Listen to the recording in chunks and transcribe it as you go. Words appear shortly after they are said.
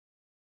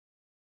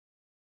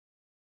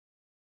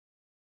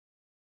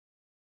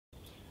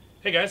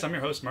Hey guys, I'm your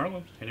host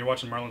Merlin, and you're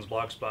watching Merlin's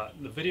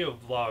Blogspot, the video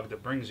vlog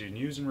that brings you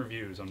news and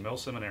reviews on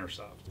Milsim and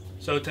Airsoft.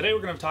 So today we're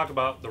going to talk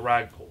about the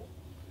rag pull.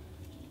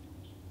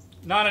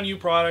 Not a new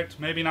product,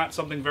 maybe not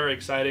something very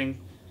exciting.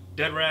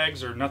 Dead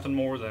rags are nothing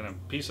more than a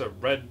piece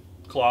of red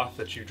cloth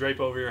that you drape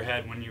over your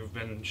head when you've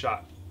been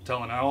shot,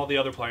 telling all the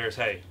other players,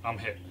 hey, I'm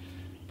hit.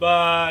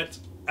 But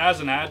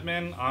as an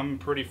admin, I'm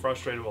pretty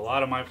frustrated with a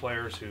lot of my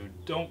players who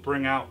don't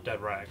bring out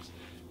dead rags.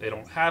 They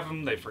don't have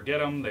them, they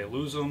forget them, they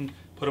lose them,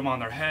 put them on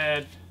their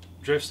head,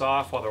 drifts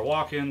off while they're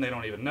walking, they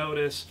don't even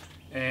notice,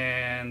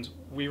 and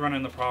we run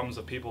into problems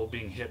of people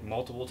being hit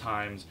multiple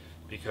times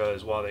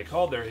because while they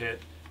called their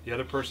hit, the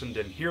other person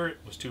didn't hear it,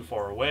 was too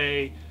far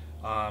away,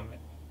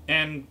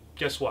 and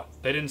guess what?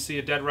 They didn't see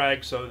a dead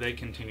rag, so they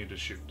continue to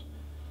shoot.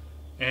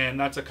 And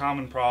that's a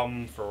common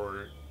problem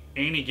for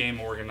any game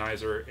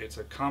organizer. It's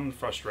a common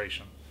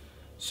frustration.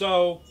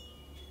 So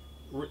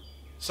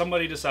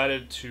somebody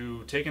decided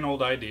to take an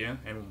old idea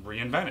and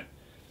reinvent it,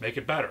 make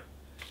it better.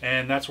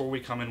 And that's where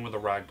we come in with a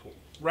rag pull.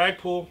 Rag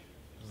pull,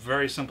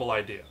 very simple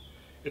idea.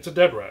 It's a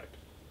dead rag.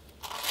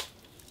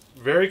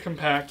 Very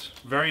compact,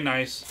 very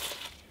nice.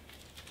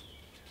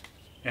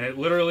 And it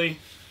literally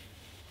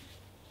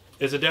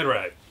is a dead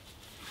rag.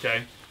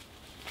 Okay?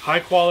 High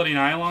quality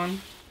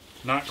nylon,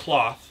 not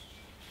cloth.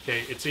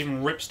 Okay, it's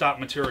even ripstop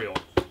material.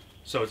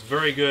 So it's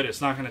very good,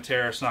 it's not going to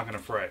tear, it's not going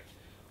to fray.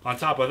 On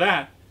top of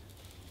that,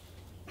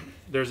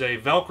 there's a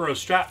Velcro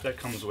strap that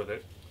comes with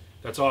it.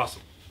 That's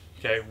awesome.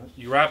 Okay,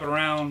 you wrap it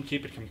around,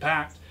 keep it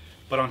compact,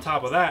 but on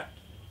top of that,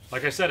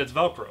 like I said, it's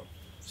Velcro.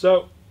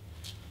 So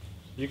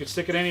you can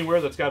stick it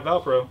anywhere that's got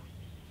Velcro,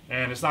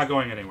 and it's not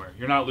going anywhere.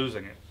 You're not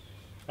losing it.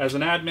 As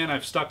an admin,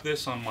 I've stuck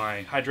this on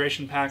my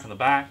hydration pack on the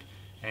back,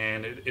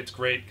 and it's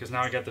great because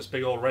now I got this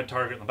big old red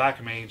target in the back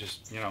of me.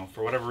 Just, you know,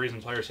 for whatever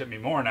reason, players hit me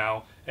more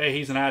now. Hey,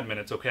 he's an admin,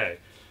 it's okay.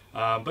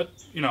 But,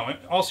 you know, in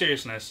all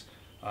seriousness,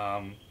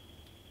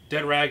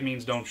 dead rag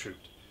means don't shoot.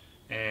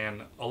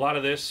 And a lot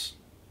of this,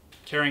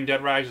 carrying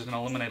dead rags is going to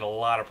eliminate a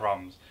lot of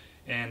problems.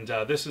 And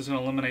this is going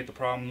to eliminate the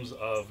problems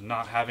of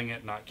not having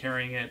it, not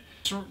carrying it.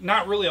 It's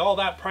not really all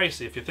that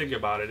pricey if you think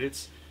about it.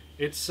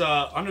 It's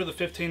under the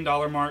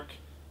 $15 mark,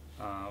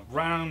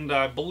 around,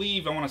 I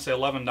believe, I want to say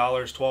 $11,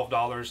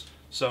 $12.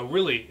 So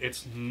really,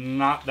 it's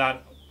not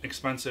that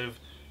expensive.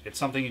 It's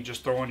something you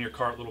just throw in your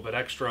cart a little bit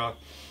extra.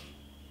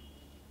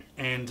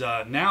 And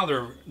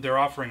now they're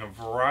offering a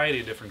variety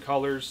of different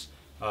colors,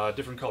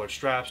 different color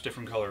straps,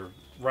 different color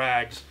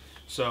rags.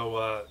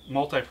 So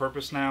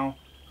multi-purpose now,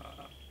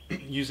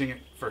 using it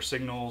for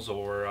signals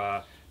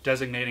or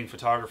designating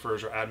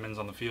photographers or admins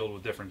on the field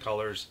with different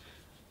colors.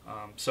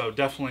 So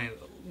definitely,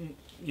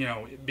 you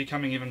know,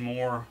 becoming even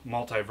more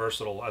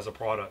multi-versatile as a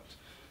product.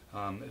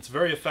 It's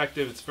very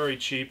effective, it's very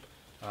cheap.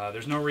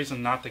 There's no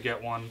reason not to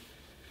get one.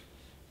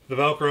 The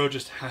Velcro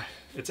just,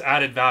 it's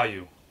added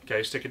value.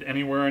 Okay, stick it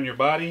anywhere on your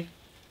body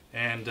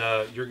and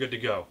you're good to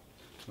go.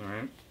 All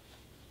right.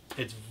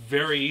 It's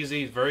very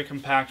easy, very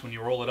compact when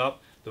you roll it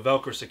up. The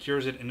Velcro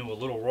secures it into a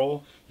little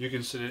roll. You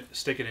can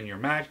stick it in your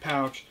mag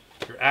pouch,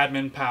 your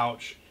admin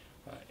pouch,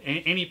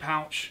 any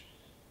pouch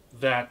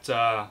that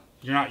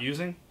you're not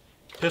using.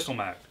 Pistol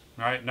mag,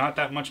 all right? Not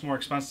that much more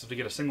expensive to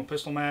get a single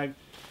pistol mag.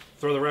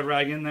 Throw the red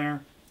rag in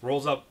there,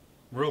 rolls up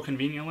real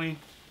conveniently,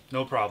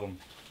 no problem.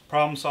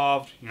 Problem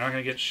solved. You're not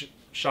going to get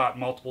shot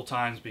multiple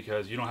times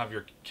because you don't have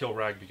your kill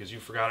rag because you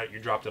forgot it, you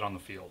dropped it on the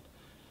field.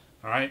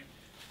 All right?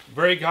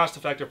 Very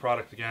cost-effective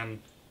product again.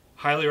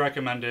 Highly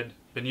recommended.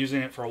 Been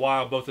using it for a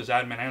while, both as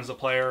admin and as a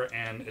player,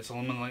 and it's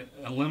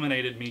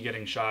eliminated me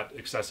getting shot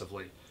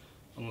excessively.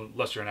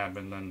 Unless you're an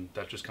admin, then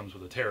that just comes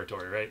with the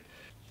territory, right?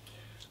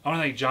 I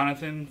want to thank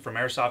Jonathan from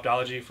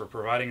Airsoftology for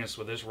providing us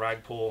with this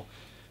rag pull.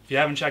 If you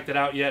haven't checked it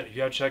out yet, if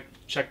you haven't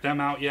checked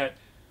them out yet,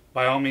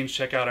 by all means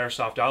check out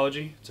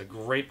Airsoftology. It's a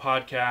great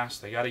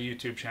podcast. They got a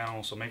YouTube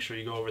channel, so make sure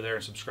you go over there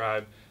and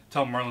subscribe.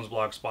 Tell them Merlin's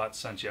Blogspot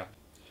sent you.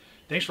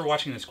 Thanks for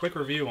watching this quick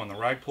review on the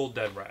rag pull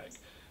dead rag.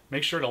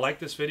 Make sure to like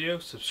this video,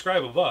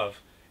 subscribe above,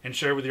 and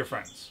share with your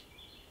friends.